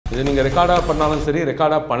இது நீங்கள் ரெக்கார்டாக பண்ணாலும் சரி,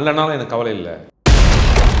 ரெக்கார்டாக பண்ணலனாலும் எனக்கு கவலை இல்லை.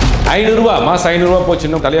 500 ரூபா மாதம் 500 ரூபா போச்சு,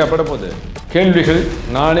 இன்னும் தலையாக பட போகுது. கேள்விகள்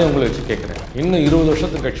நானே உங்களை வச்சு கேட்குறேன். இன்னும் 20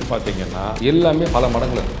 வருஷத்துக்கு கழிச்சு பார்த்தீங்கன்னா எல்லாமே பல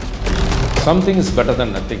மடங்குல இருக்கும். Something is better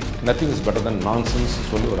than nothing, nothing is better than nonsense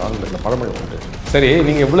சொல்லி ஒரு ஆங்கிலத்தில் பழமொழி உண்டு. சரி,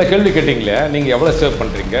 நீங்கள் இவ்வளோ கேள்வி கேட்டீங்களே, நீங்கள் எவ்வளோ சேவ்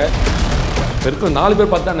பண்ணுறீங்க? இருக்கிற 4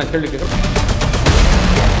 பேர் பார்த்தா நான் கேள்வி கேட்குறேன்.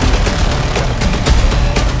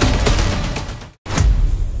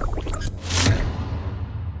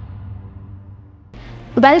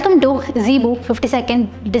 Welcome to Zebu 52nd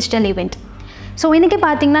digital event. So இன்றைக்கி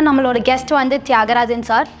பார்த்தீங்கன்னா நம்மளோட கெஸ்ட் வந்து தியாகராஜன்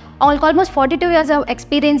சார். அவங்களுக்கு ஆல்மோஸ்ட் 42 இயர்ஸ் ஆஃப்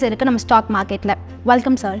எக்ஸ்பீரியன்ஸ் இருக்குது நம்ம ஸ்டாக் மார்க்கெட்டில்.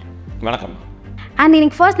 Welcome sir. வணக்கம். அண்ட்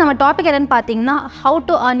இன்னைக்கு ஃபர்ஸ்ட் நம்ம டாபிக் என்னென்னு பார்த்தீங்கன்னா how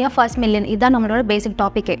to earn your first million. இதுதான் நம்மளோட பேசிக்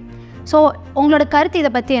டாப்பிக்கே. ஸோ உங்களோட கருத்து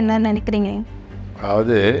இதை பற்றி என்ன நினைக்கிறீங்க?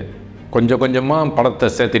 அதாவது கொஞ்சம் கொஞ்சமாக பணத்தை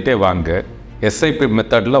சேர்த்துட்டே வாங்க, எஸ்ஐபி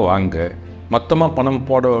மெத்தடில் வாங்க. மொத்தமாக பணம்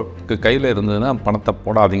போடுறதுக்கு கையில் இருந்ததுன்னா பணத்தை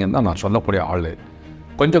போடாதீங்கன்னு தான் நான் சொல்லக்கூடிய ஆள்.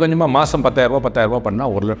 கொஞ்சம் கொஞ்சமாக மாதம் 10,000 ரூபா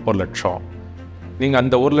பண்ணால் 1 லட்சம். நீங்கள்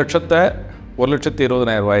அந்த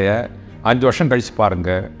 1,20,000 ரூபாயை 5 வருஷம் கழித்து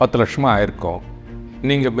பாருங்கள், 10 லட்சமாக ஆயிருக்கும்.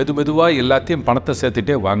 நீங்கள் மெதுவாக எல்லாத்தையும் பணத்தை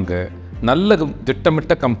சேர்த்துட்டே வாங்க. நல்ல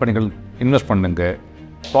திட்டமிட்ட கம்பெனிகள் இன்வெஸ்ட் பண்ணுங்க.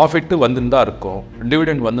 ப்ராஃபிட்டு வந்துன்னு தான் இருக்கும்,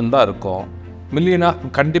 டிவிடெண்ட் வந்துன்னு தான் இருக்கும்.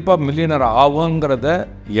 கண்டிப்பாக மில்லியனர் ஆகுங்கிறத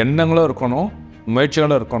எண்ணங்களும் இருக்கணும்,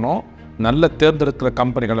 முயற்சிகளும் இருக்கணும். நல்ல தேர்ந்தெடுக்கிற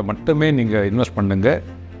கம்பெனிகளை மட்டுமே நீங்கள் இன்வெஸ்ட் பண்ணுங்கள்.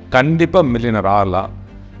 கண்டிப்பாக மில்லியனர் ஆகலாம்.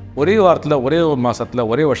 ஒரே வாரத்தில், ஒரே மாதத்தில்,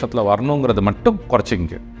 ஒரே வருஷத்தில் வரணுங்கிறது மட்டும்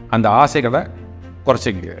குறைச்சிங்க. அந்த ஆசைகளை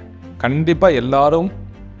குறைச்சிங்க. கண்டிப்பாக எல்லாரும்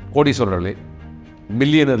கோடீஸ்வரர்களே,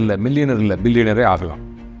 மில்லியனரே ஆகலாம்,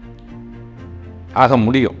 ஆக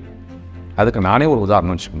முடியும். அதுக்கு நானே ஒரு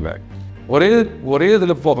உதாரணம் வச்சுக்கோங்க. ஒரே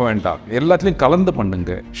இதில் போக வேண்டாம், எல்லாத்துலேயும் கலந்து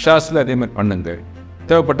பண்ணுங்க. ஷேர்ஸில் அதேமாதிரி பண்ணுங்க.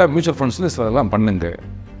 தேவைப்பட்டால் மியூச்சுவல் ஃபண்ட்ஸில் சிலதெல்லாம் பண்ணுங்க.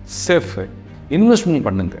 சேஃப் இன்வெஸ்ட்மெண்ட்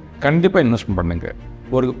பண்ணுங்க. கண்டிப்பாக இன்வெஸ்ட்மெண்ட் பண்ணுங்க.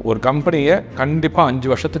 ஒரு கம்பெனியை கண்டிப்பாக 5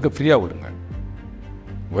 வருஷத்துக்கு ஃப்ரீயாக விடுங்க.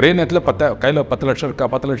 ஒரே நேரத்தில் கையில் 10 லட்சம் இருக்கா,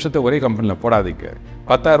 10 லட்சத்தை ஒரே கம்பெனியில் போடாதீங்க.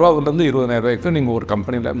 10,000 ரூபாவிலேருந்து 20,000 ரூபாய்க்கு நீங்கள் ஒரு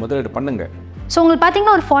கம்பெனியில் முதலீடு பண்ணுங்கள். ஸோ உங்களுக்கு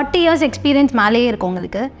பார்த்தீங்கன்னா ஒரு 40 இயர்ஸ் எக்ஸ்பீரியன்ஸ் மேலேயே இருக்கும்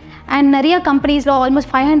உங்களுக்கு. அண்ட் நிறைய கம்பெனிஸில்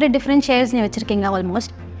ஆல்மோஸ்ட் 500 டிஃப்ரெண்ட் ஷேர்ஸ் நீ வச்சுருக்கீங்க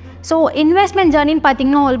ஆல்மோஸ்ட். ஸோ இன்வெஸ்ட்மெண்ட் ஜர்னின்னு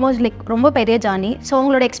பார்த்தீங்கன்னா ஆல்மோஸ்ட் ரொம்ப பெரிய ஜர்னி. ஸோ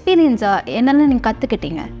உங்களோட எக்ஸ்பீரியன்ஸ் என்னென்ன நீங்கள்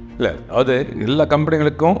கற்றுக்கிட்டீங்க? இல்லை, அது எல்லா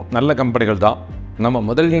கம்பெனிகளுக்கும் நல்ல கம்பெனிகள் தான். நம்ம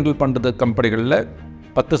முதலீடுகள் பண்ணுறது கம்பெனிகளில்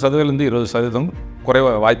 10% 20% குறைவ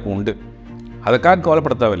வாய்ப்பு உண்டு. அதுக்காக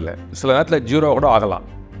கவலைப்பட தேவையில்லை. சில நேரத்தில் 0 கூட ஆகலாம்.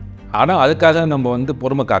 ஆனால் அதுக்காக நம்ம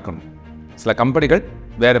பொறுமை காக்கணும். சில கம்பெனிகள்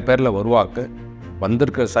வேறு பேரில்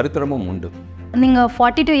வந்திருக்கிற சரித்திரமும் உண்டு. நீங்கள்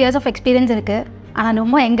 42 இயர்ஸ் ஆஃப் எக்ஸ்பீரியன்ஸ் இருக்குது, ஆனால்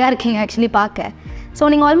ரொம்ப எங்கே இருக்கீங்க ஆக்சுவலி பார்க்க. ஸோ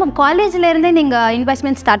நீங்கள் ஆல்மோஸ்ட் காலேஜ்லேருந்தே நீங்கள்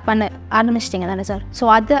இன்வெஸ்ட்மெண்ட் ஸ்டார்ட் பண்ண ஆரம்பிச்சிட்டிங்க தானே சார்? ஸோ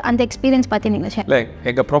அந்த எக்ஸ்பீரியன்ஸ் பற்றி நீங்கள் இல்லை,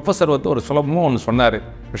 எங்கள் ப்ரொஃபஸர் ஒரு சுலபமாக ஒன்று சொன்னார்.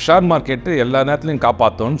 ஷேர் மார்க்கெட்டு எல்லா நேரத்துலையும்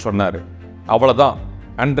காப்பாற்றோன்னு சொன்னார். அவ்வளோதான்.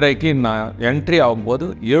 அன்றைக்கு நான் என்ட்ரி ஆகும்போது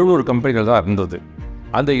 700 கம்பெனிகள் தான் இருந்தது.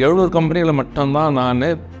 அந்த 700 கம்பெனிகளை மட்டும்தான் நான்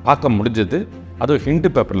பார்க்க முடிஞ்சது. அதுவும் ஹிண்ட்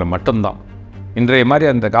பேப்பரில் மட்டும்தான். இன்றைய மாதிரி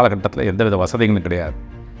அந்த காலகட்டத்தில் எந்தவித வசதிகளும் கிடையாது.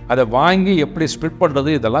 அதை வாங்கி எப்படி ஸ்ப்ளிட்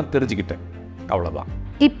பண்ணுறது இதெல்லாம் தெரிஞ்சுக்கிட்டேன். அவ்வளோதான்.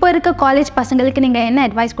 இப்போ இருக்க காலேஜ் பசங்களுக்கு நீங்கள் என்ன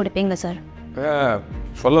அட்வைஸ் கொடுப்பீங்க சார்?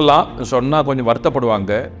 சொல்லலாம், சொன்னால் கொஞ்சம்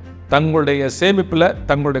வருத்தப்படுவாங்க. தங்களுடைய சேமிப்பில்,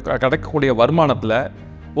 தங்களுடைய கிடைக்கக்கூடிய வருமானத்தில்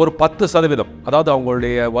ஒரு 10%, அதாவது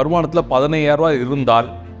அவங்களுடைய வருமானத்தில் 15,000 ரூபா இருந்தால்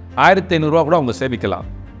 1,500 ரூபா கூட அவங்க சேமிக்கலாம்.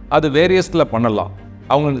 அது வேரியஸில் பண்ணலாம்.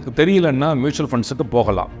 அவங்களுக்கு தெரியலன்னா மியூச்சுவல் ஃபண்ட்ஸுக்கு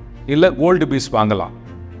போகலாம், இல்லை கோல்டு பீஸ் வாங்கலாம்.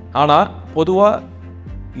 ஆனால் பொதுவாக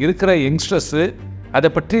இருக்கிற யங்ஸ்டர்ஸு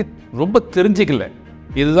அதை பற்றி ரொம்ப தெரிஞ்சிக்கல.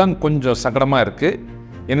 இதுதான் கொஞ்சம் சங்கடமாக இருக்குது.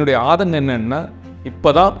 என்னுடைய ஆதங்கம் என்னென்னா, இப்போ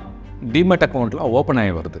தான் டிமெட் அக்கௌண்ட்லாம் ஓப்பன்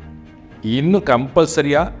ஆகி வருது. இன்னும்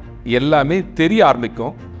கம்பல்சரியாக எல்லாமே தெரிய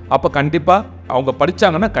ஆரம்பிக்கும். அப்போ கண்டிப்பாக அவங்க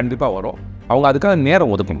படித்தாங்கன்னா கண்டிப்பாக வரும். அவங்க அதுக்காக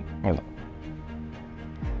நேரம் ஒதுக்கணும். அவ்வளோ.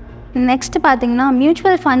 நெக்ஸ்ட் பார்த்தீங்கன்னா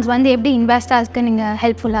மியூச்சுவல் ஃபண்ட்ஸ் எப்படி இன்வெஸ்டர்ஸ்க்கு நீங்கள்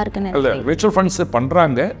ஹெல்ப்ஃபுல்லாக இருக்குன்னு? இல்லை, மியூச்சுவல் ஃபண்ட்ஸ்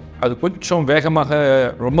பண்ணுறாங்க. அது கொஞ்சம் வேகமாக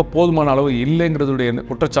ரொம்ப போதுமான அளவு இல்லைங்கிறதுடைய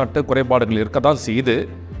குற்றச்சாட்டு, குறைபாடுகள் இருக்க தான் செய்யுது.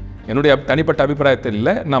 என்னுடைய தனிப்பட்ட அபிப்பிராயத்தில்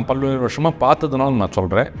இல்லை, நான் பல்வேறு வருஷமாக பார்த்ததுனால நான்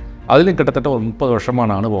சொல்கிறேன். அதுலேயும் கிட்டத்தட்ட ஒரு 30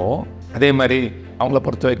 வருஷமான அனுபவம். அதே மாதிரி அவங்கள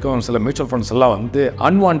பொறுத்த வரைக்கும் சில மியூச்சுவல் ஃபண்ட்ஸ் எல்லாம்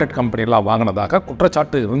அன்வான்ட் கம்பெனிலாம் வாங்கினதாக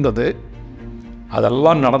குற்றச்சாட்டு இருந்தது.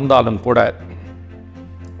 அதெல்லாம் நடந்தாலும் கூட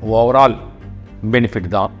ஓவரால் பெனிஃபிட்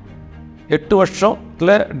தான். 8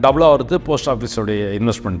 வருஷத்தில் டபுள் ஆகிறது போஸ்ட் ஆஃபீஸுடைய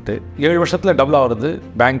இன்வெஸ்ட்மெண்ட்டு, 7 வருஷத்தில் டபுள் ஆகிறது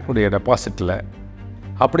பேங்க்குடைய டெபாசிட்டில்.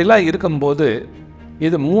 அப்படிலாம் இருக்கும்போது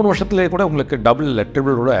இது 3 வருஷத்துலேயே கூட உங்களுக்கு டபுள் இல்லை,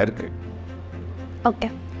 ட்ரிபிள் கூட இருக்குது. ஓகே.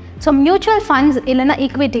 ஸோ மியூச்சுவல் ஃபண்ட்ஸ் இல்லைன்னா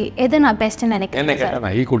ஈக்விட்டி எது நான் பெஸ்ட்டுன்னு நினைக்கிறேன்?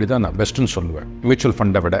 நான் ஈக்விட்டி தான் நான் பெஸ்ட்டுன்னு சொல்லுவேன் மியூச்சுவல்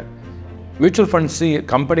ஃபண்டை விட. மியூச்சுவல் ஃபண்ட்ஸு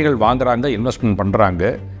கம்பெனிகள் வாங்குறாங்க, இன்வெஸ்ட்மெண்ட் பண்ணுறாங்க.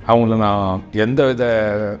 அவங்கள நான் எந்த வித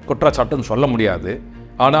குற்றச்சாட்டுன்னு சொல்ல முடியாது.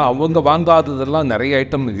 ஆனால் அவங்க வாங்காததெல்லாம் நிறைய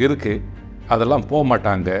ஐட்டம் இருக்குது, அதெல்லாம் போக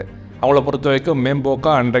மாட்டாங்க. அவங்கள பொறுத்த வரைக்கும்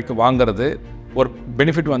மேம்போக்காக அன்றைக்கு வாங்கிறது, ஒரு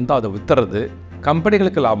பெனிஃபிட் வந்தால் அதை விற்றுறது.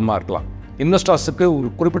 கம்பெனிகளுக்கு லாபமாக இருக்கலாம், இன்வெஸ்டர்ஸுக்கு ஒரு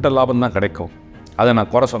குறிப்பிட்ட லாபம் தான் கிடைக்கும். அதை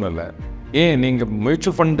நான் குறை சொல்லலை. ஏன் நீங்கள்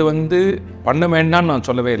மியூச்சுவல் ஃபண்டு பண்ண வேண்டாம்னு நான்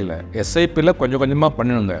சொல்லவே இல்லை. எஸ்ஐபியில் கொஞ்சம் கொஞ்சமாக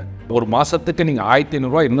பண்ணுங்க. ஒரு மாதத்துக்கு நீங்கள்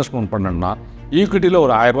 1500 இன்வெஸ்ட்மெண்ட் பண்ணணும்னா, ஈக்விட்டியில்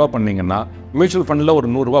ஒரு 1000 பண்ணிங்கன்னா, மியூச்சுவல் ஃபண்டில் ஒரு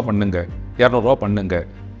 100 பண்ணுங்க, 200 பண்ணுங்க.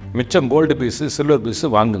 மிச்சம் கோல்டு பீஸு சில்வர் பீஸு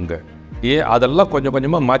வாங்குங்க. அதெல்லாம் கொஞ்சம்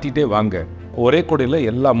கொஞ்சமாக மாற்றிட்டே வாங்க. ஒரே கொடியில்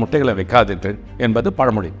எல்லா முட்டைகளை வைக்காதீர்கள் என்பது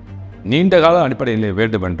பழமொழி. நீண்ட கால அடிப்படையில்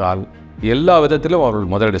வேண்டுமென்றால் எல்லா விதத்திலும்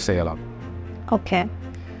அவர்கள் முதலீடு செய்யலாம். ஓகே.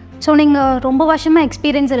 ஸோ நீங்கள் ரொம்ப வருஷமாக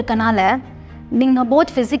எக்ஸ்பீரியன்ஸ் இருக்கனால நீங்கள்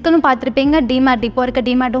போத் ஃபிசிக்கலும் பார்த்துருப்பீங்க, டிமேட் இப்போ இருக்க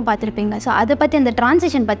டிமேட்டும் பார்த்துருப்பீங்க. ஸோ அதை பற்றி அந்த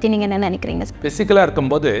ட்ரான்சிஷன் பற்றி நீங்கள் என்ன நினைக்கிறீங்க? ஃபிசிக்கலாக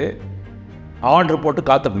இருக்கும்போது ஆர்டர் போட்டு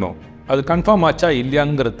காத்துக்கணும். அது கன்ஃபார்ம் ஆச்சா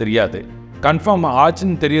இல்லையாங்கிறது தெரியாது. கன்ஃபார்ம்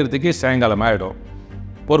ஆச்சுன்னு தெரியறதுக்கே சாயங்காலம் ஆகிடும்.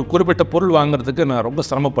 ஒரு குறிப்பிட்ட பொருள் வாங்குறதுக்கு நான் ரொம்ப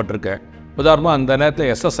சிரமப்பட்டிருக்கேன். உதாரணமாக அந்த நேரத்தில்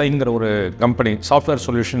எஸ்எஸ்ஐங்கிற ஒரு company, software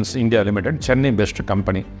solutions India limited, Chennai best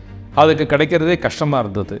company, அதுக்கு கிடைக்கிறதே கஷ்டமாக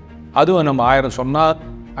இருந்தது. அதுவும் நம்ம 1000 சொன்னால்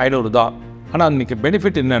 500 தான். ஆனால் இன்றைக்கி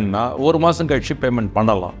பெனிஃபிட் என்னென்னா, ஒரு மாதம் கழிச்சு பேமெண்ட்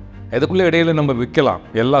பண்ணலாம். இதுக்குள்ளே இடையில் நம்ம விற்கலாம்,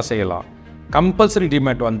 எல்லாம் செய்யலாம். கம்பல்சரி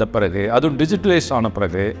டிமேட் வந்த பிறகு, அதுவும் டிஜிட்டலைஸ் ஆன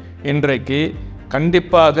பிறகு, இன்றைக்கு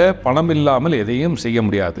கண்டிப்பாக பணம் இல்லாமல் எதையும் செய்ய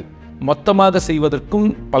முடியாது. மொத்தமாக செய்வதற்கும்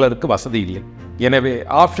பலருக்கு வசதி இல்லை. எனவே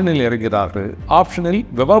ஆப்ஷனில் இறங்கிறார்கள். ஆப்ஷனில்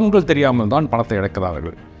விவரங்கள் தெரியாமல் தான் பணத்தை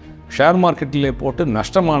இழக்கிறார்கள். ஷேர் மார்க்கெட்டிலே போட்டு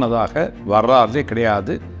நஷ்டமானதாக வர்றாதே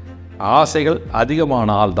கிடையாது. ஆசைகள்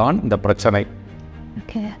அதிகமானால் தான் இந்த பிரச்சனை.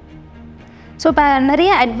 ஓகே. ஸோ இப்போ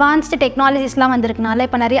நிறைய அட்வான்ஸ்டு டெக்னாலஜிஸ்லாம் வந்திருக்கனால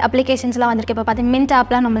இப்போ நிறைய அப்ளிகேஷன்ஸ்லாம் வந்திருக்கு. இப்போ பார்த்தீங்கன்னா மின்ட்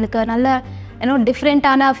ஆப்லாம் நம்மளுக்கு நல்ல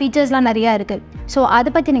டிஃப்ரெண்ட்டான ஃபீச்சர்ஸ்லாம் நிறையா இருக்குது. ஸோ அதை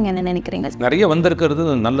பற்றி நீங்கள் என்ன நினைக்கிறீங்க? நிறைய வந்திருக்கிறது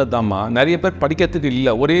நல்லதாம்மா. நிறைய பேர் படிக்கிறதுக்கு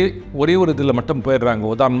இல்லை, ஒரே ஒரு இதில் மட்டும் போயிடுறாங்க.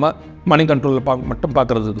 உதாரணமாக மணி கண்ட்ரோலில் மட்டும்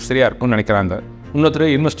பார்க்குறதுக்கு சரியாக இருக்கும்னு நினைக்கிறாங்க.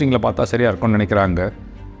 இன்னொருத்தர் இன்வெஸ்டிங்கில் பார்த்தா சரியாக இருக்கும்னு நினைக்கிறாங்க.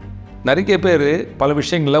 நிறைய பேர் பல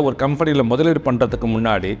விஷயங்களில் ஒரு கம்பெனியில் முதலீடு பண்ணுறதுக்கு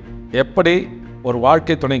முன்னாடி எப்படி ஒரு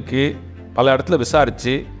வாழ்க்கை துணைக்கு பல இடத்துல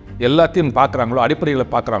விசாரித்து எல்லாத்தையும் பார்க்குறாங்களோ, அடிப்படைகளை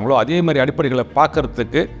பார்க்குறாங்களோ, அதே மாதிரி அடிப்படைகளை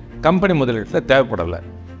பார்க்குறதுக்கு கம்பெனி முதலீட்டில் தேவைப்படலை.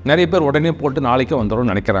 நிறைய பேர் உடனே போட்டு நாளைக்கே வந்துடும்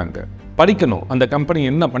நினைக்கிறாங்க. படிக்கணும், அந்த கம்பெனி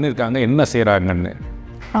என்ன பண்ணியிருக்காங்க, என்ன செய்கிறாங்கன்னு.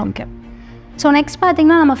 ஓகே. ஸோ நெக்ஸ்ட்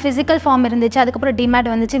பார்த்தீங்கன்னா நம்ம ஃபிசிக்கல் ஃபார்ம் இருந்துச்சு, அதுக்கப்புறம் டிமேட்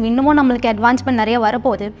வந்துச்சு, இன்னமும் நம்மளுக்கு அட்வான்ஸ்மெண்ட் நிறைய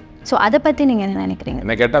வரப்போகுது. ஸோ அதை பற்றி நீங்கள் என்ன நினைக்கிறீங்க?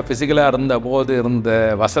 என்ன கேட்டால், ஃபிசிக்கலாக இருந்த போது இருந்த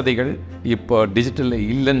வசதிகள் இப்போ டிஜிட்டலில்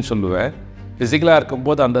இல்லைன்னு சொல்லுவேன். ஃபிசிக்கலாக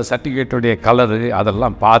இருக்கும்போது அந்த சர்டிஃபிகேட்டுடைய கலரு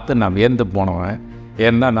அதெல்லாம் பார்த்து நான் வியந்து போனவன்.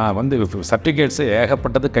 ஏன்னா நான் சர்டிஃபிகேட்ஸு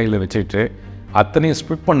ஏகப்பட்டது கையில் வச்சுட்டு அத்தனையும்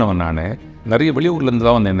ஸ்பிட் பண்ணுவேன். நான் நிறைய வெளியூர்லேருந்து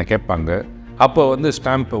தான் என்னை கேட்பாங்க. அப்போ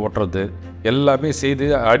ஸ்டாம்ப்பு ஒட்டுறது எல்லாமே செய்து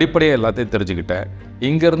அடிப்படையாக எல்லாத்தையும் தெரிஞ்சுக்கிட்டேன்.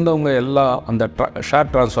 இங்கே இருந்தவங்க எல்லாம் அந்த ஷேர்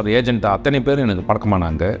ட்ரான்ஸ்ஃபர் ஏஜென்ட் அத்தனை பேரும் எனக்கு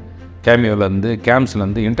பழக்கமானாங்க. கேமியோலேருந்து,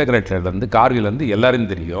 கேம்ஸ்லேருந்து, இன்டகிரேட்டர்லேருந்து, கார்கிலேருந்து எல்லாரையும்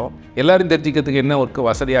தெரியும். எல்லாரையும் தெரிஞ்சிக்கிறதுக்கு என்ன ஒர்க்கு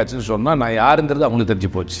வசதியாச்சுன்னு சொன்னால், நான் யாருங்கிறது அவங்களுக்கு தெரிஞ்சு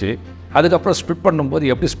போச்சு. அதுக்கப்புறம் ஸ்பிட் பண்ணும்போது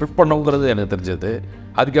எப்படி ஸ்பிட் பண்ணணுங்கிறது எனக்கு தெரிஞ்சது.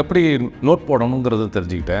 அதுக்கு எப்படி நோட் போடணுங்கிறது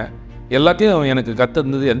தெரிஞ்சுக்கிட்டேன். எல்லாத்தையும் எனக்கு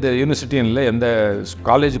கற்றுருந்தது எந்த யூனிவர்சிட்டியும் இல்லை, எந்த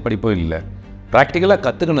காலேஜ் படிப்பும் இல்லை. ப்ராக்டிக்கலாக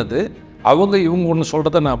கற்றுக்கினது இவங்க ஒன்று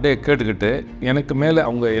சொல்கிறத நான் அப்படியே கேட்டுக்கிட்டு, எனக்கு மேலே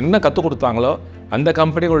அவங்க என்ன கற்றுக் கொடுத்தாங்களோ அந்த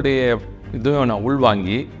கம்பெனிகளுடைய இதுவும் நான்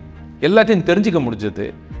உள்வாங்கி எல்லாத்தையும் தெரிஞ்சிக்க முடிஞ்சது.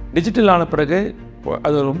 டிஜிட்டல் ஆன பிறகு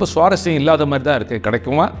அது ரொம்ப சுவாரஸ்யம் இல்லாத மாதிரி தான் இருக்குது.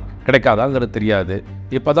 கிடைக்குமா கிடைக்காதாங்கிறது தெரியாது.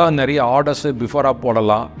 இப்போ தான் நிறைய ஆர்டர்ஸு பிஃபோராக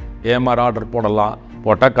போடலாம், ஏஎம்ஆர் ஆர்டர் போடலாம்,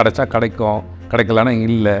 போட்டால் கிடைச்சா கிடைக்கும், கிடைக்கலன்னா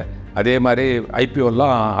இல்லை. அதே மாதிரி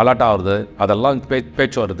ஐபிஓலாம் அலாட் ஆகுது, அதெல்லாம்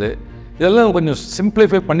பேச்சு வருது. இதெல்லாம் கொஞ்சம்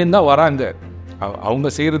சிம்பிளிஃபை பண்ணின்னு தான் வராங்க. அவங்க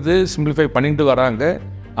செய்கிறது சிம்பிளிஃபை பண்ணிட்டு வராங்க.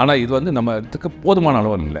 ஆனால் இது நம்ம இதுக்கு போதுமான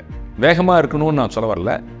அளவு இல்லை. வேகமாக இருக்கணும்னு நான் சொல்ல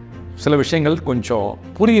வரல. சில விஷயங்கள் கொஞ்சம்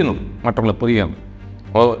புரியணும், மற்றவங்களுக்கு புரியணும்.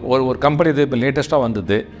 ஒரு கம்பெனி இது இப்போ லேட்டஸ்ட்டாக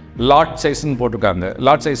வந்தது, லாட் சைஸ்ன்னு போட்டிருக்காங்க.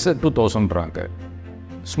 Lot size 2000ன்றாங்க.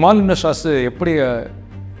 ஸ்மால் இன்வெஸ்டர்ஸு எப்படி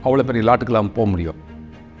அவ்வளோ பெரிய லாட்டுக்கெல்லாம் போக முடியும்?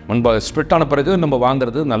 முன்பு ஸ்ப்ளிட் ஆன பிறகு நம்ம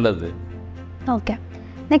வாங்குறது நல்லது. ஓகே.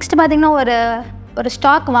 நெக்ஸ்ட் பார்த்திங்கன்னா ஒரு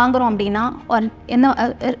ஸ்டாக் வாங்குகிறோம் அப்படின்னா, ஒரு என்ன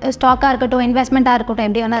ஸ்டாக்காக இருக்கட்டும், இன்வெஸ்ட்மெண்ட்டாக இருக்கட்டும்,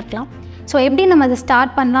 எப்படி வேணால் இருக்கலாம். ஸோ எப்படி நம்ம அதை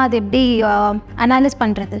ஸ்டார்ட் பண்ணலாம், அது எப்படி அனாலிஸ்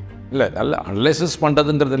பண்ணுறது? இல்லை, நல்ல அனலைசிஸ்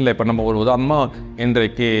பண்ணுறதுங்கிறது இல்லை. இப்போ நம்ம ஒரு உதாரணமாக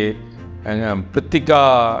இன்றைக்கு பிரித்திகா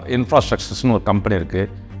இன்ஃப்ராஸ்ட்ரக்சர்ஸ்னு ஒரு கம்பெனி இருக்குது,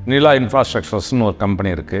 நிலா இன்ஃப்ராஸ்ட்ரக்சர்ஸ்னு ஒரு கம்பெனி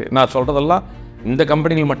இருக்குது. நான் சொல்கிறதெல்லாம் இந்த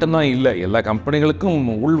கம்பெனிகள் மட்டும்தான் இல்லை, எல்லா கம்பெனிகளுக்கும்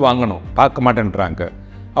உள் வாங்கணும், பார்க்க மாட்டேன்றாங்க.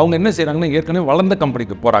 அவங்க என்ன செய்கிறாங்கன்னா, ஏற்கனவே வளர்ந்த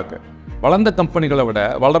கம்பெனிக்கு போகிறாங்க. வளர்ந்த கம்பெனிகளை விட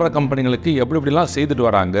வளர்கிற கம்பெனிகளுக்கு எப்படிலாம் செய்துட்டு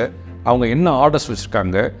வராங்க, அவங்க என்ன ஆர்டர்ஸ்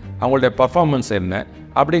வச்சுருக்காங்க, அவங்களுடைய பர்ஃபார்மன்ஸ் என்ன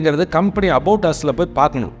அப்படிங்கிறது கம்பெனி அபவுட் அஸில் போய்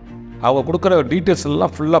பார்க்கணும். அவங்க கொடுக்குற டீட்டெயில்ஸ்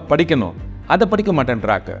எல்லாம் ஃபுல்லாக படிக்கணும். அதை படிக்க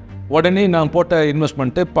மாட்டேன்றாங்க. உடனே நான் போட்ட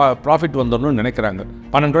இன்வெஸ்ட்மெண்ட்டு ப்ராஃபிட் வந்துடணும்னு நினைக்கிறாங்க.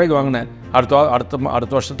 12 ரூபாய்க்கு வாங்கினேன்,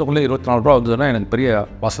 அடுத்த வருஷத்துக்குள்ளே 24 ரூபா வந்ததுன்னா எனக்கு பெரிய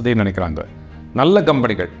வசதின்னு நினைக்கிறாங்க. நல்ல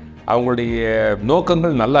கம்பெனிகள் அவங்களுடைய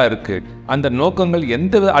நோக்கங்கள் நல்லா இருக்குது. அந்த நோக்கங்கள்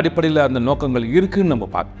எந்த அடிப்படையில் அந்த நோக்கங்கள் இருக்குதுன்னு நம்ம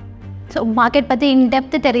பார்க்கணும். ஸோ மார்க்கெட் பற்றி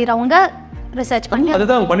இன்டெப்த்து தெரிகிறவங்க ரிசர்ச் பண்ணி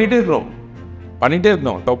அதுதான் பண்ணிகிட்டே இருக்கணும்.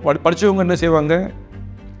 படித்தவங்க என்ன செய்வாங்க,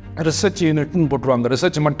 ரிசர்ச் யூனிட்னு போட்டுருவாங்க,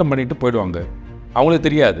 ரிசர்ச் மட்டும் பண்ணிட்டு போயிடுவாங்க. அவங்களுக்கு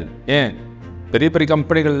தெரியாது. ஏன் பெரிய பெரிய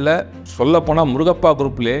கம்பெனிகளில் சொல்லப்போனால் முருகப்பா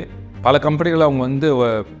குரூப்லேயே பல கம்பெனிகள் அவங்க வந்து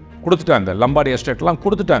கொடுத்துட்டாங்க. லம்பாடி எஸ்டேட்லாம்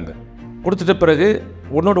கொடுத்துட்ட பிறகு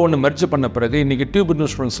ஒன்றோட ஒன்று மெர்ஜ் பண்ண பிறகு இன்றைக்கி டியூப்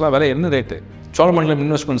இன்வெஸ்ட்மெண்ட்ஸ்லாம் விலை என்ன ரேட்டு, சோழமண்டலம்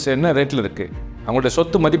இன்வெஸ்ட்மெண்ட்ஸ் என்ன ரேட்டில் இருக்குது, அவங்களுடைய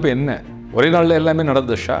சொத்து மதிப்பு என்ன, ஒரே நாளில் எல்லாமே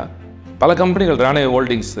நடந்துச்சா? பல கம்பெனிகள், ராணே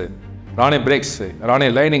ஹோல்டிங்ஸு, ராணே பிரேக்ஸு, ராணே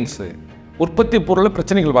லைனிங்ஸு, உற்பத்தி பொருளில்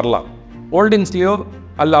பிரச்சனைகள் வரலாம். ஹோல்டிங்ஸ்லேயோ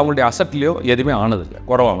அல்ல அவங்களுடைய அசட்லேயோ எதுவுமே ஆனதில்லை,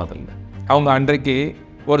 குறவானதில்லை. அவங்க அன்றைக்கு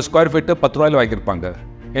ஒரு ஸ்கொயர் ஃபீட்டு 10 ரூபாயில் வாங்கியிருப்பாங்க.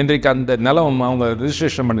 இன்றைக்கு அந்த நிலம் அவங்க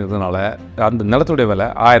ரிஜிஸ்ட்ரேஷன் பண்ணியிருந்தனால அந்த நிலத்துடைய விலை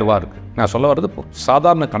 1000 ரூபா இருக்குது. நான் சொல்ல வர்றது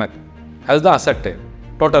சாதாரண கணக்கு. அதுதான் அசட்டு,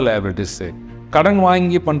 டோட்டல் லைபிலிட்டிஸு. கடன்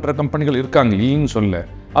வாங்கி பண்ணுற கம்பெனிகள் இருக்காங்க, இல்லைன்னு சொல்ல.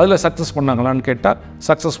 அதில் சக்ஸஸ் பண்ணாங்களான்னு கேட்டால்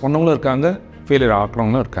சக்ஸஸ் பண்ணவங்களும் இருக்காங்க, ஃபெயிலியர்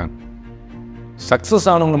ஆக்கிறவங்களும் இருக்காங்க. சக்ஸஸ்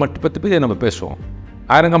ஆனவங்களை மட்டும் பற்றி நம்ம பேசுவோம்.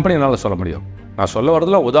 1000 கம்பெனி என்னால் சொல்ல முடியும். நான் சொல்ல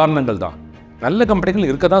வரதுல உதாரணங்கள் தான். நல்ல கம்பெனிகள்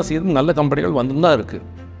இருக்க தான் செய்யுது, நல்ல கம்பெனிகள் வந்து தான் இருக்குது,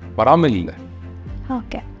 வராமல் இல்லை.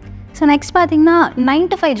 ஓகே. ஸோ நெக்ஸ்ட் பார்த்தீங்கன்னா 9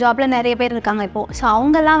 to 5 ஜாபில் நிறைய பேர் இருக்காங்க இப்போது. ஸோ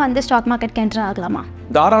அவங்கெல்லாம் வந்து ஸ்டாக் மார்க்கெட்க்கு என்ட்ரு ஆகலாமா?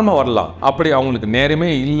 தாராளமாக வரலாம். அப்படி அவங்களுக்கு நேரமே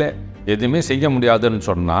இல்லை, எதுவுமே செய்ய முடியாதுன்னு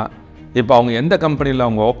சொன்னால், இப்போ அவங்க எந்த கம்பெனியில்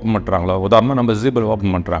அவங்க ஓப்பன் பண்ணுறாங்களோ, உதாரணமாக நம்ம ஜீபு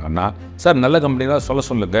ஓப்பன் பண்ணுறாங்கன்னா, சார் நல்ல கம்பெனிலாம்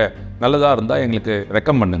சொல்லுங்கள், நல்லதாக இருந்தால் எங்களுக்கு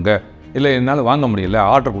ரெக்கமெண்ட் பண்ணுங்க, இல்லை என்னால் வாங்க முடியல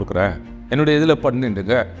ஆர்டர் கொடுக்குறேன், என்னுடைய இதில்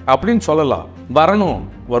பண்ணிட்டுங்க அப்படின்னு சொல்லலாம். வரணும்,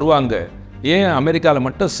 வருவாங்க. ஏன் அமெரிக்காவில்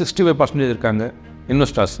மட்டும் 65% இருக்காங்க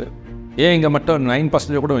இன்வெஸ்டர்ஸு, ஏன் இங்கே மட்டும்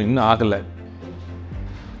 9% கூட இன்னும் ஆகலை?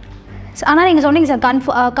 ஆனால் நீங்கள் சொன்னீங்க சார்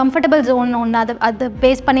கம்ஃபர்டபுள் ஜோன் ஒன்று, அது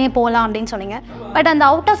பேஸ் பண்ணியே போகலாம் அப்படின்னு சொன்னீங்க. பட் அந்த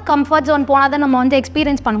அவுட் ஆஃப் கம்ஃபர்ட் ஜோன் போனால் தான் நம்ம வந்து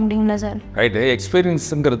எக்ஸ்பீரியன்ஸ் பண்ண முடியும்ல சார்? ரைட்டு.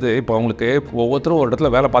 எக்ஸ்பீரியன்ஸுங்கிறது இப்போ அவங்களுக்கு ஒவ்வொருத்தரும் ஒரு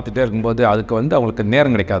இடத்துல வேலை பார்த்துட்டே இருக்கும்போது அதுக்கு வந்து அவங்களுக்கு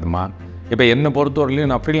நேரம் கிடைக்காதுமா. இப்போ என்னை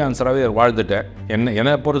பொறுத்தவரையிலையும் நான் ஃப்ரீலான்சராகவே வாழ்ந்துட்டேன்.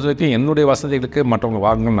 என்னை பொறுத்த வரைக்கும் என்னுடைய வசதிகளுக்கு மற்றவங்க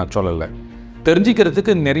வாங்கன்னு நான் சொல்லலை.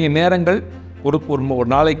 தெரிஞ்சிக்கிறதுக்கு நிறைய நேரங்கள் ஒரு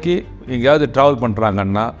நாளைக்கு எங்கேயாவது ட்ராவல்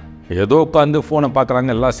பண்ணுறாங்கன்னா ஏதோ உட்காந்து ஃபோனை பார்க்குறாங்க,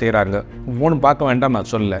 எல்லாம் செய்கிறாங்க. ஃபோனை பார்க்க வேண்டாம் நான்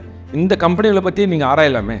சொல்லலை. இந்த கம்பெனிகளை பற்றி நீங்கள்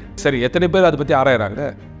ஆராயலாமே. சரி, எத்தனை பேர் அதை பற்றி ஆராயிறாங்க?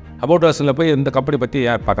 அபவுட் அஸில் போய் இந்த கம்பெனி பற்றி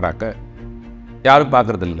யார் பார்க்குறாங்க? யாரும்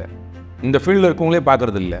பார்க்குறதில்ல. இந்த ஃபீல்டில் இருக்கவங்களே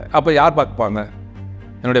பார்க்குறதில்ல. அப்போ யார் பார்ப்பாங்க?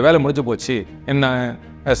 என்னுடைய வேலை முடிஞ்சு போச்சு, என்ன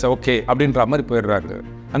ஓகே அப்படின்ற மாதிரி போயிடுறாங்க.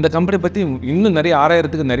 அந்த கம்பெனி பற்றி இன்னும் நிறைய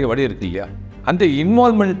ஆராயறதுக்கு நிறைய வழி இருக்குது இல்லையா? அந்த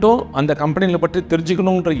இன்வால்மெண்ட்டும் அந்த கம்பெனிகளை பற்றி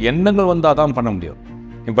தெரிஞ்சுக்கணுன்ற எண்ணங்கள் வந்தால் தான் பண்ண முடியும்.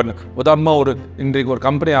 இப்போ உதாரணமாக இன்றைக்கு ஒரு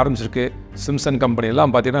கம்பெனி ஆரம்பிச்சிருக்கு, சிம்சன்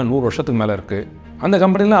கம்பெனியெல்லாம் பார்த்தீங்கன்னா 100 வருஷத்துக்கு மேலே இருக்குது. அந்த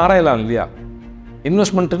கம்பெனிலாம் ஆராயலாம் இல்லையா?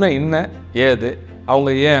 இன்வெஸ்ட்மெண்ட்டுனா என்ன, ஏது,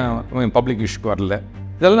 அவங்க ஏன் பப்ளிக் இஷ்யூக்கு வரல,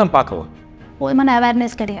 இதெல்லாம் பார்க்கலாம். போதுமான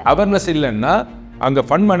அவேர்னஸ் கிடையாது. அவேர்னஸ் இல்லைன்னா அங்கே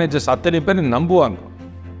ஃபண்ட் மேனேஜர்ஸ் அத்தனை பேர் நம்புவாங்க.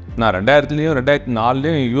 நான் 2000லேயும்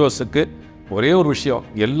 2004லேயும் யூஎஸ்க்கு ஒரே ஒரு விஷயம்,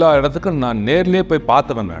 எல்லா இடத்துக்கும் நான் நேர்லேயே போய்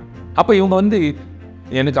பார்த்துவேன். நான் அப்போ இவங்க வந்து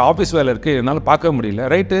எனக்கு ஆஃபீஸ் வேலை இருக்குது, என்னால் பார்க்க முடியல,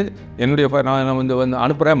 ரைட்டு, என்னுடைய நான் வந்து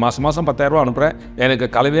அனுப்புகிறேன், மாதம் 10,000 ரூபா அனுப்புகிறேன், எனக்கு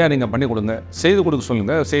கலவையாக நீங்கள் பண்ணி கொடுங்க, செய்து கொடுக்க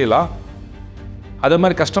சொல்லுங்கள், செய்யலாம். அதே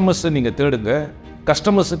மாதிரி கஸ்டமர்ஸை நீங்கள் தேடுங்க,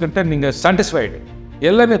 கஸ்டமர்ஸுக்கிட்ட நீங்கள் சாட்டிஸ்ஃபைடு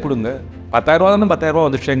எல்லாமே கொடுங்க. 10,000 ரூபா தானே 10,000 ரூபா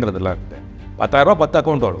வந்துச்சுங்கிறதுலாம் இருக்குது. 10,000 ரூபா 10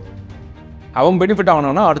 அக்கௌண்ட் வரும். அவங்க பெனிஃபிட்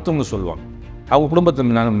ஆகணும்னா அடுத்தவங்க சொல்லுவாங்க, அவங்க குடும்பத்து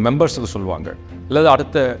மெம்பர்ஸுக்கு சொல்லுவாங்க, இல்லை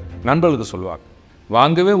அடுத்த நண்பர்களுக்கு சொல்லுவாங்க.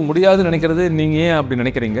 வாங்கவே முடியாதுன்னு நினைக்கிறது நீங்கள் ஏன் அப்படி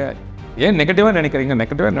நினைக்கிறீங்க? ஏன் நெகட்டிவாக நினைக்கிறீங்க?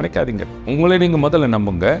 நெகட்டிவாக நினைக்காதீங்க. உங்களே நீங்கள் முதல்ல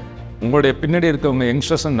நம்புங்க, உங்களுடைய பின்னாடி இருக்கவங்க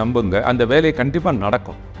யங்ஸ்டர்ஸை நம்புங்க, அந்த வேலையை கண்டிப்பாக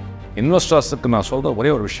நடக்கும். இன்வெஸ்டர்ஸுக்கு நான் சொல்கிற ஒரே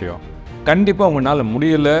ஒரு விஷயம், கண்டிப்பாக உங்களால்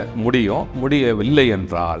முடியவில்லை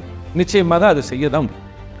என்றால் நிச்சயமாக அது செய்ய தான்.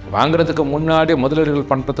 வாங்குறதுக்கு முன்னாடி, முதலீடுகள்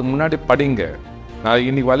பண்ணுறதுக்கு முன்னாடி படிங்க. நான்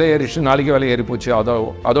இன்றைக்கி விலை ஏறிச்சு, நாளைக்கு விலை ஏறி போச்சு,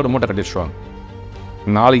 அதோட மூட்டை கட்டிடுச்சுவாங்க.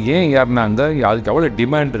 நாளைக்கு ஏன் ஏறினாங்க, அதுக்கு எவ்வளோ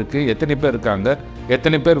டிமாண்ட் இருக்குது, எத்தனை பேர் இருக்காங்க,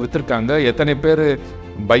 எத்தனை பேர் விற்றுருக்காங்க, எத்தனை பேர்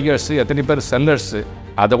பையர்ஸு, எத்தனை பேர் செல்லர்ஸு,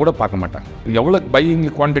 அதை கூட பார்க்க மாட்டாங்க. எவ்வளோ பையிங்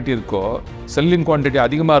குவான்டிட்டி இருக்கோ, செல்லிங் குவான்டிட்டி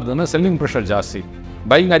அதிகமாக இருந்ததுன்னா செல்லிங் ப்ரெஷர் ஜாஸ்தி,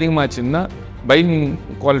 பையிங் அதிகமாகச்சுன்னா பையிங்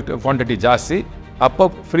குவான்டிட்டி ஜாஸ்தி, அப்போ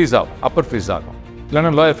ஃப்ரீஸ் ஆகும், அப்பர் ஃப்ரீஸ் ஆகும்,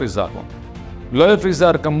 இல்லைன்னா லோயர் ஃப்ரீஸ் ஆகும். லோயர்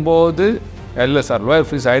ஃப்ரீஸாக இருக்கும்போது இல்லை சார் லோயர்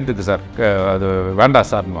ஃப்ரீஸ் ஆகிட்டுருக்கு சார், அது வேண்டாம்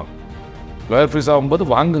சார்னுவாங்க. லோயர் ஃப்ரீஸ் ஆகும்போது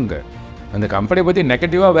வாங்குங்க. அந்த கம்பெனியை பற்றி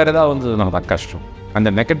நெகட்டிவாக வேறு ஏதாவது வந்ததுன்னா தான் கஷ்டம். அந்த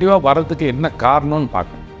நெகட்டிவாக வர்றதுக்கு என்ன காரணம்னு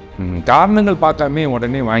பார்க்கணும். காரணங்கள் பார்க்காமே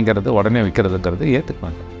உடனே வாங்கிறது, உடனே விற்கிறதுங்கிறது ஏற்றுக்க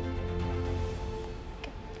மாட்டேன்.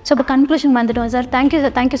 ஸோ இப்போ கன்க்ளூஷன் வந்துட்டோம் sir. Thank you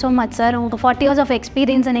sir, thank you so much sir. உங்கள் 40 years ஆஃப்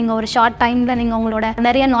எக்ஸ்பீரியன்ஸை நீங்கள் ஒரு ஷார்ட் டைமில் நீங்கள் உங்களோட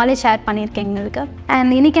நிறைய நாலேஜ் ஷேர் பண்ணியிருக்கீங்க எங்களுக்கு.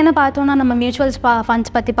 அண்ட் இன்றைக்கி என்ன பார்த்தோம்னா நம்ம மியூச்சுவல்ஸ்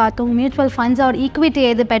ஃபண்ட்ஸ் பற்றி பார்த்தோம். மியூச்சுவல் ஃபண்ட்ஸ் ஒரு ஈக்விட்டி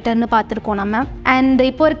எது பெட்டர்னு பார்த்துருக்கோம் நம்ம. அண்ட்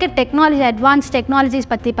இப்போ இருக்க டெக்னாலஜி அட்வான்ஸ்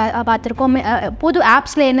டெக்னாலஜிஸ் பற்றி பார்த்துருக்கோம். புது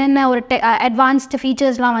ஆப்ஸில் என்னென்ன ஒரு அட்வான்ஸ்டு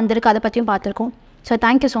ஃபீச்சர்ஸ்லாம் வந்திருக்கு அதை பற்றியும் பார்த்துருக்கோம். So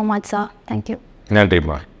thank you so much sir. Thank you.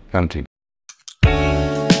 நன்றிம்மா, நன்றி.